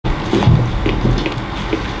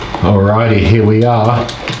Alrighty, here we are,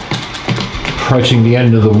 approaching the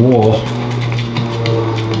end of the war.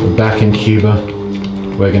 We're back in Cuba.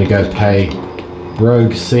 We're gonna go pay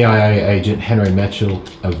rogue CIA agent Henry Mitchell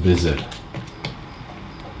a visit.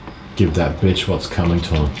 Give that bitch what's coming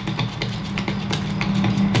to him.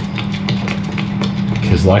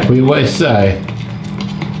 Because like we always say,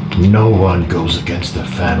 no one goes against their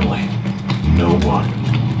family. No one.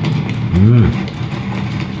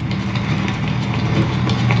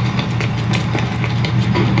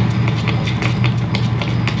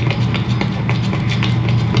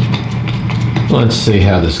 Let's see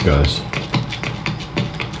how this goes.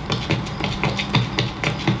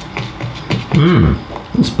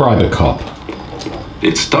 Let's bribe a cop.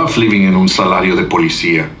 It's tough living in un salario de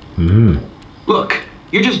policía. Look,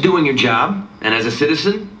 you're just doing your job, and as a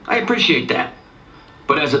citizen, I appreciate that.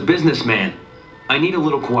 But as a businessman, I need a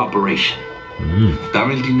little cooperation.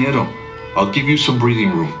 Dame el dinero. I'll give you some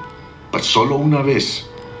breathing room. But solo una vez.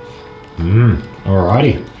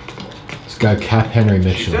 Alrighty. Let's go cap Henry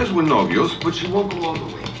Mitchell. She says we're novios, but she won't go all the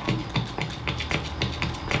way.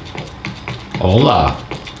 Hola.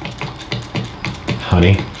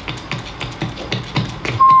 Honey.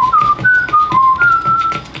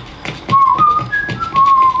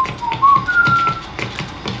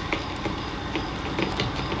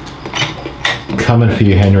 Coming for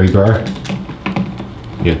you, Henry, bro.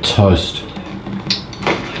 You're toast.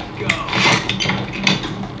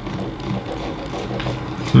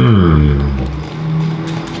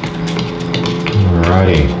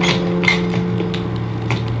 Alrighty.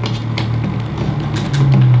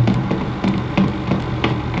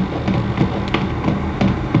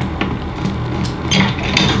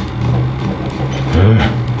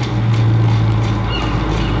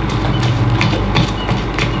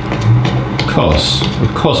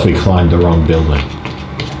 Of course we climbed the wrong building.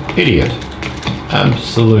 Idiot.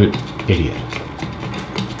 Absolute idiot.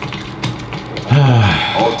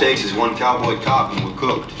 All it takes is one cowboy cop and we're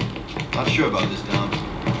cooked. Not sure about this, Tom.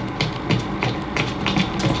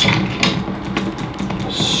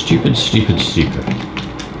 Stupid, stupid, stupid.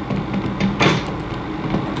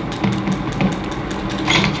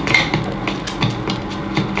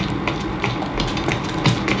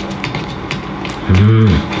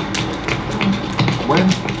 When?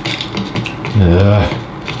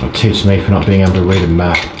 It'll teach me for not being able to read a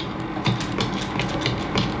map.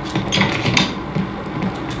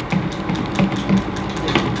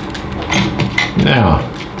 Now,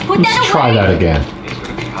 let's try that again.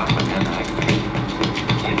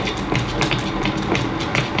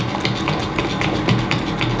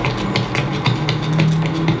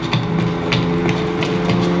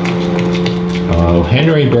 Oh,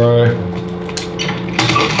 Henry, bro.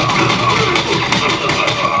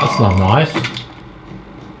 That's not nice.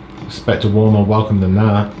 Expect a warmer welcome than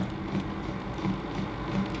that.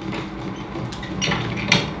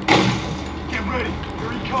 Get ready.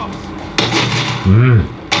 Here he comes.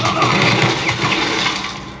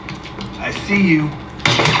 I see you.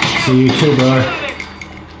 See you too, bro.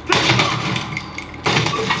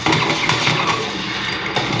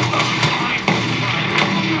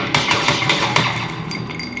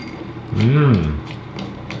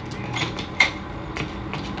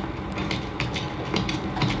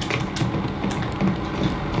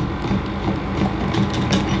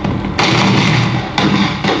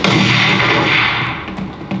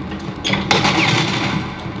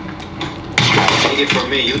 Take it from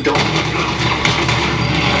me, you don't.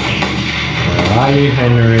 Where are you,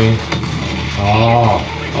 Henry?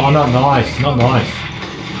 Oh, not nice, not nice.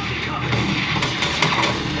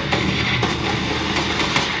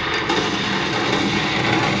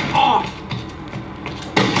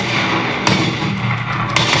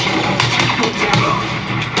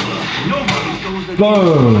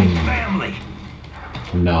 Boom! Family.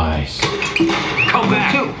 Nice. Come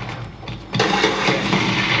back.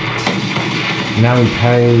 Now we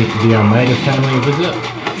pay the Almeida family a visit.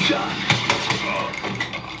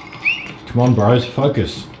 Come on, bros,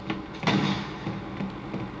 focus.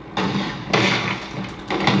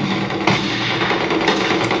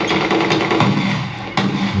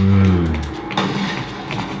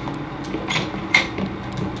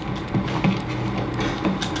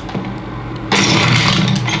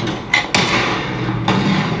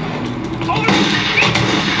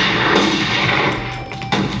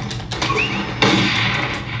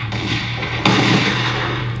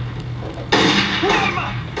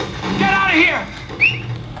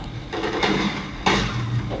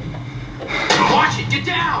 Get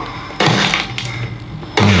down!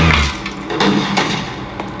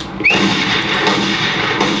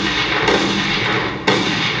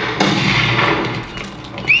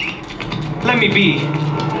 Let me be.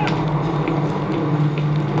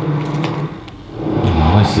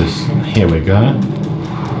 What's this? Here we go.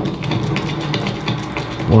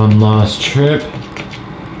 One last trip.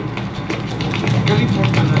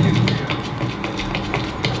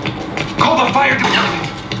 Call the fire department.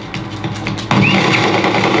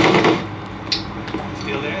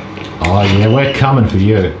 Still there? Oh yeah, we're coming for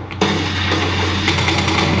you.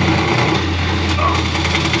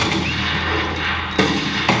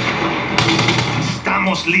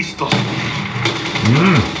 Estamos listos.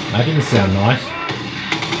 That didn't sound nice.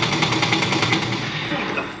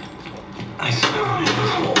 I smell this.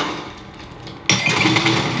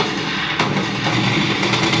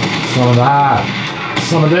 Some of that.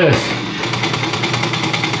 Some of this.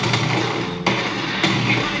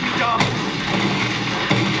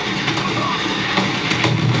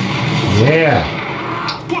 Yeah.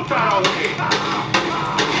 Put that away.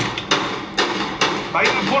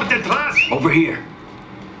 Vayan por detrás. Over here.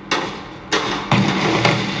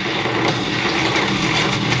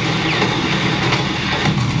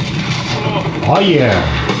 Oh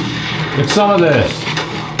yeah. Get some of this.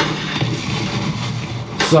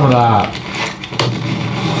 Some of that.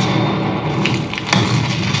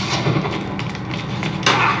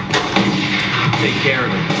 Take care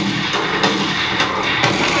of it.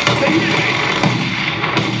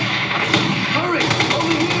 Hurry,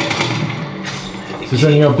 over here. This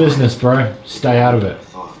isn't your business, bro. Stay out of it.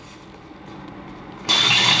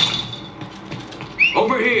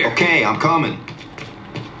 Over here. Okay, I'm coming.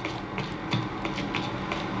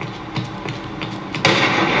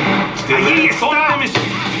 Ahí está.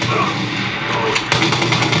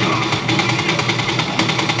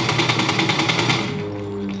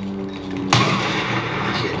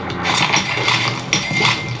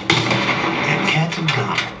 Cat and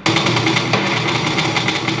gun.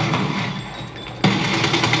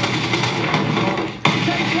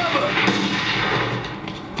 Take cover.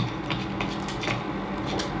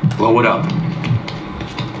 Blow it up.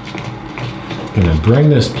 Gonna bring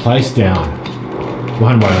this place down.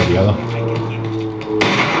 One way or the other.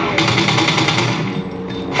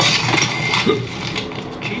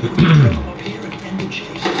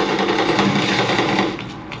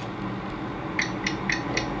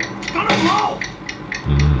 It's gonna blow.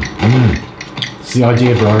 It's the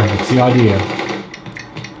idea, bro. It's the idea.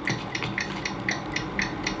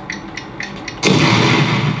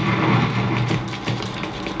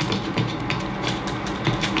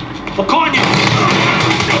 Look on you.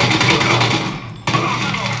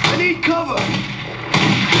 I need cover.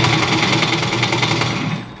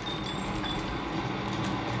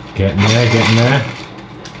 Getting there, getting there.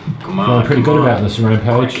 Come on. Feeling pretty come good on. about this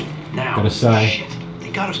rampage. Now. Gotta say. Shit, they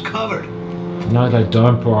got us covered. No, they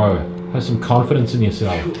don't, bro. Have some confidence in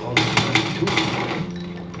yourself.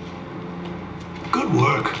 Good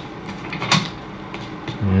work.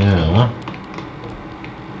 Yeah.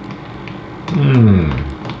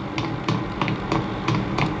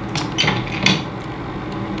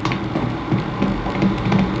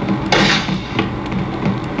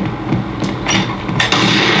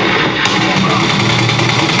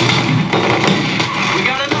 We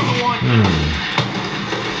got another one.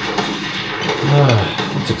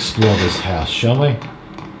 Let's explore this house, shall we?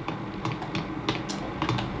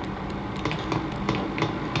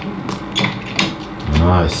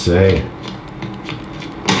 I see.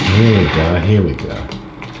 Here we go, here we go.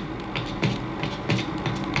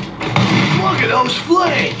 Look at those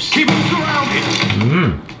flames. Keep them surrounded.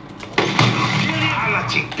 A la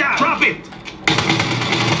chica. Drop it.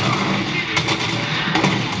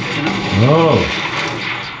 Oh,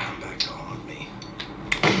 Come back to haunt me.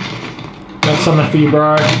 got something for you,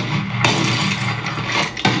 bro.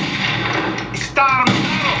 Start 'em.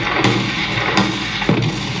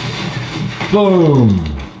 Boom.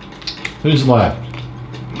 Who's left?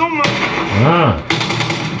 No more. Ah.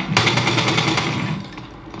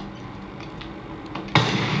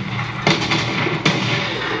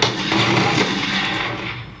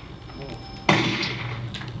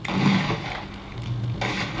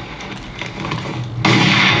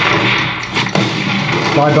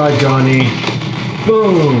 Bye bye, Johnny.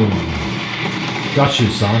 Boom. Got you,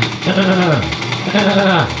 son.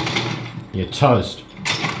 You're toast.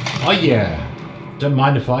 Oh yeah. Don't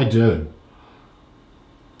mind if I do.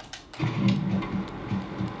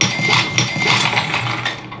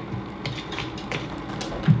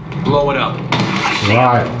 Blow it up.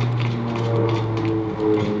 Right.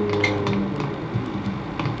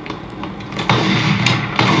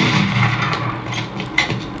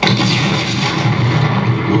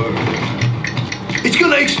 It's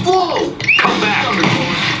gonna explode. Come back.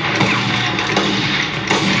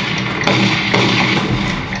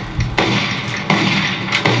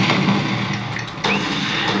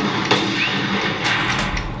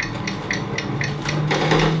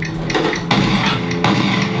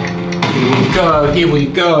 go, here we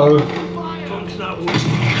go.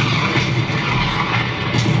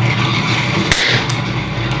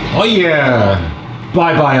 Oh yeah!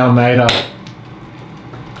 Bye-bye, Almeida.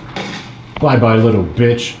 Bye-bye, little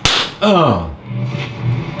bitch.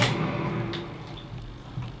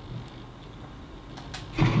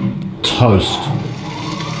 Toast.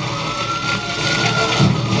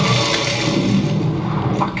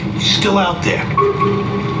 Fuck, he's still out there.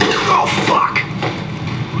 Oh, fuck!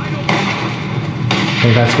 I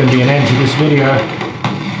think that's going to be an end to this video.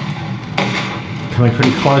 Coming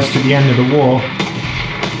pretty close to the end of the war.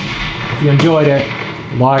 If you enjoyed it,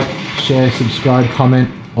 like, share, subscribe, comment,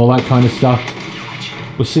 all that kind of stuff.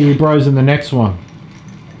 We'll see you bros in the next one.